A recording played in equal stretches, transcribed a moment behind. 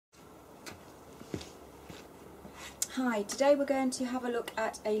Hi, today we're going to have a look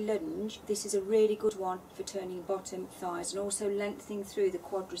at a lunge. This is a really good one for turning bottom thighs and also lengthening through the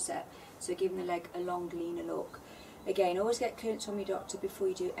quadricep, so giving the leg a long, leaner look. Again, always get clearance from your doctor before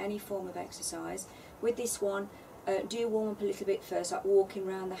you do any form of exercise. With this one, do warm up a little bit first, like walking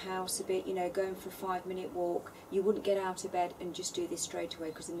around the house a bit, going for a 5-minute walk. You wouldn't get out of bed and just do this straight away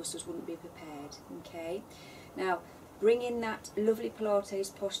because the muscles wouldn't be prepared. Okay. Now, bring in that lovely Pilates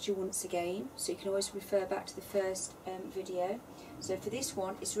posture once again, so you can always refer back to the first video. So for this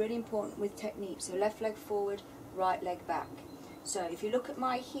one, it's really important with technique. So left leg forward, right leg back. So if you look at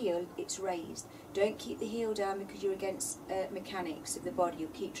my heel, it's raised. Don't keep the heel down because you're against mechanics of the body. You'll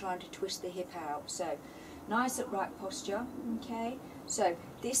keep trying to twist the hip out. So nice upright posture, okay? So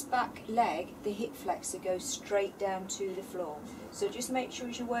this back leg, the hip flexor goes straight down to the floor. So just make sure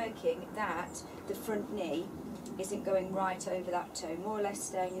as you're working that the front knee isn't going right over that toe, more or less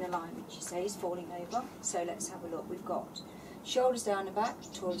staying in alignment. She says falling over. So let's have a look. We've got shoulders down and back,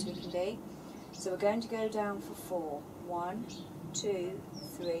 tall as we can be. So we're going to go down for 4. 1, 2,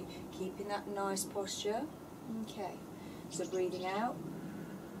 3. Keeping that nice posture. Okay. So breathing out.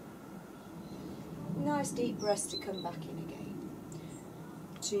 Nice deep breaths to come back in again.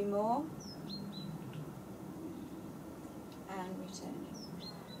 2 more. And returning.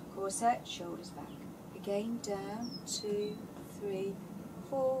 Corset, shoulders back. Again, down, 2, 3,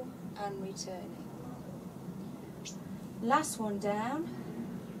 4, and returning. Last one down,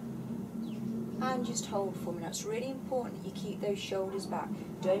 and just hold for me. Now it's really important that you keep those shoulders back.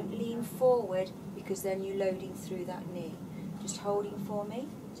 Don't lean forward because then you're loading through that knee. Just holding for me,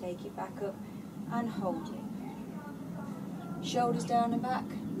 take it back up, and holding. Shoulders down and back,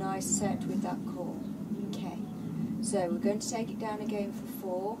 nice set with that core. Okay, so we're going to take it down again for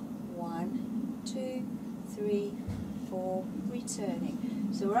 4, 1, 2, 3, 4, returning.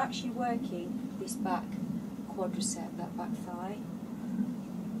 So we're actually working this back quadricep, that back thigh.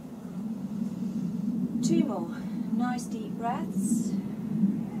 2 more. Nice deep breaths.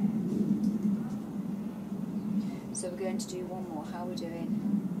 So we're going to do 1 more. How are we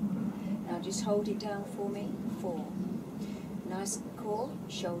doing? Now just hold it down for me. 4. Nice core,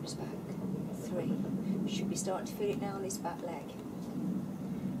 shoulders back. 3. Should be starting to feel it now on this back leg.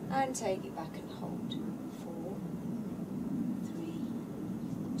 And take it back and hold. 4, 3,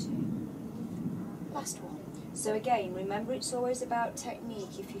 2. Last one. So again, remember it's always about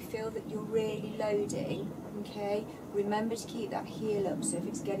technique. If you feel that you're really loading, okay, remember to keep that heel up. So if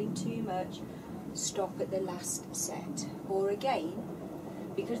it's getting too much, stop at the last set. Or again,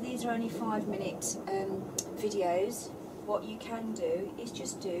 because these are only 5-minute videos, what you can do is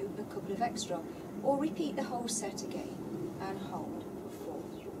just do a couple of extra. Or repeat the whole set again and hold.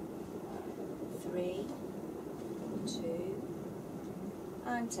 3, 2,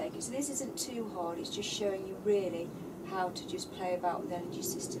 and take it. So this isn't too hard, it's just showing you really how to just play about with energy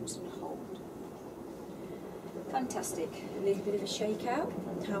systems and hold. Fantastic. A little bit of a shake out.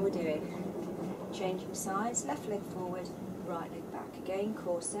 How we're doing. Changing sides, left leg forward, right leg back. Again,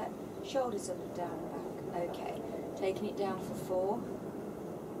 corset, shoulders up and down and back. Okay, taking it down for 4.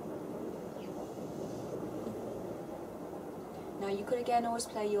 Now you could again always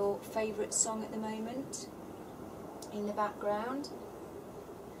play your favourite song at the moment in the background,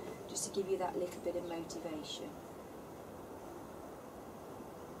 just to give you that little bit of motivation.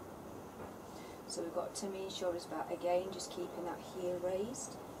 So we've got tummy and shoulders back. Again, just keeping that heel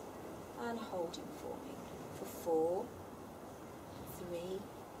raised and holding for me for 4, 3,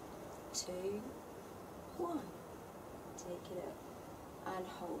 2, 1. Take it up and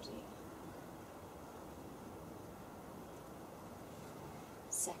holding.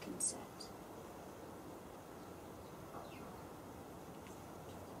 Second set.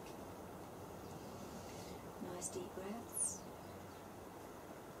 Nice deep breaths.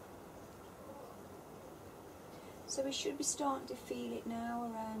 So we should be starting to feel it now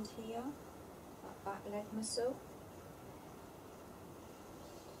around here, that back leg muscle.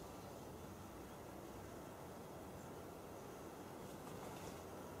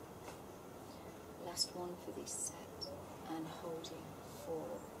 Last one for this set and holding. 4,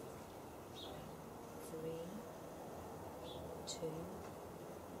 3, 2,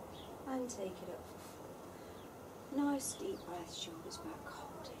 and take it up for 4. Nice deep breath, shoulders back,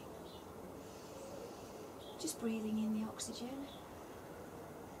 holding. Just breathing in the oxygen.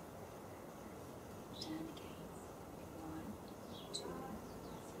 Down again. 1, 2,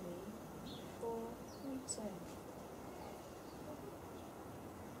 3, 4, return.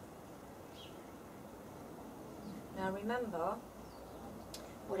 Now remember,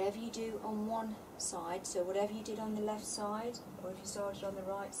 whatever you do on one side, so whatever you did on the left side, or if you started on the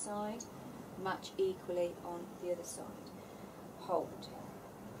right side, match equally on the other side. Hold.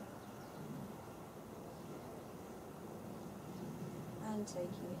 And taking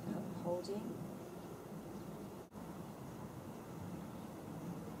it up, holding.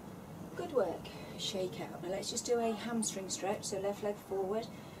 Good work. Shake out. Now let's just do a hamstring stretch. So left leg forward,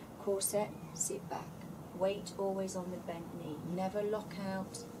 core set, sit back. Weight always on the bent knee. Never lock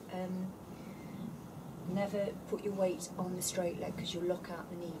out, never put your weight on the straight leg because you'll lock out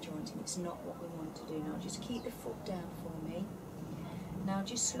the knee joint, and it's not what we want to do. Now just keep the foot down for me. Now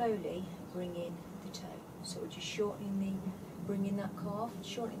just slowly bring in the toe. So we're just shortening bringing that calf,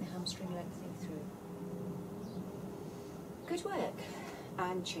 shortening the hamstring, lengthening through. Good work.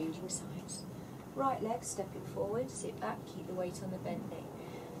 And changing sides. Right leg stepping forward, sit back, keep the weight on the bent knee.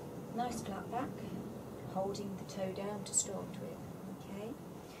 Nice flat back, holding the toe down to start with. Okay.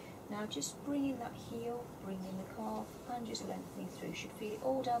 Now just bringing that heel, bringing the calf, and just lengthening through. You should feel it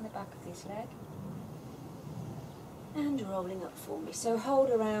all down the back of this leg. And rolling up for me. So hold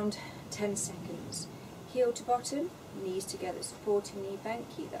around 10 seconds. Heel to bottom, knees together, supporting knee bent,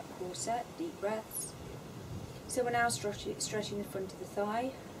 keep that core set, deep breaths. So we're now stretching the front of the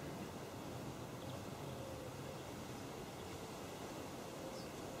thigh.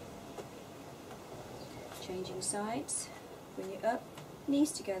 Changing sides, bring it up,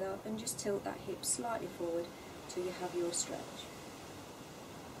 knees together, and just tilt that hip slightly forward till you have your stretch.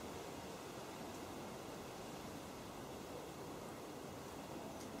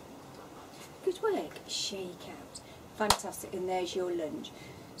 Good work. Shake out. Fantastic. And there's your lunge.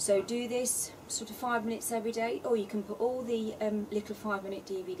 So do this sort of 5 minutes every day, or you can put all the little 5-minute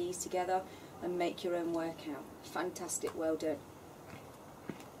DVDs together and make your own workout. Fantastic. Well done.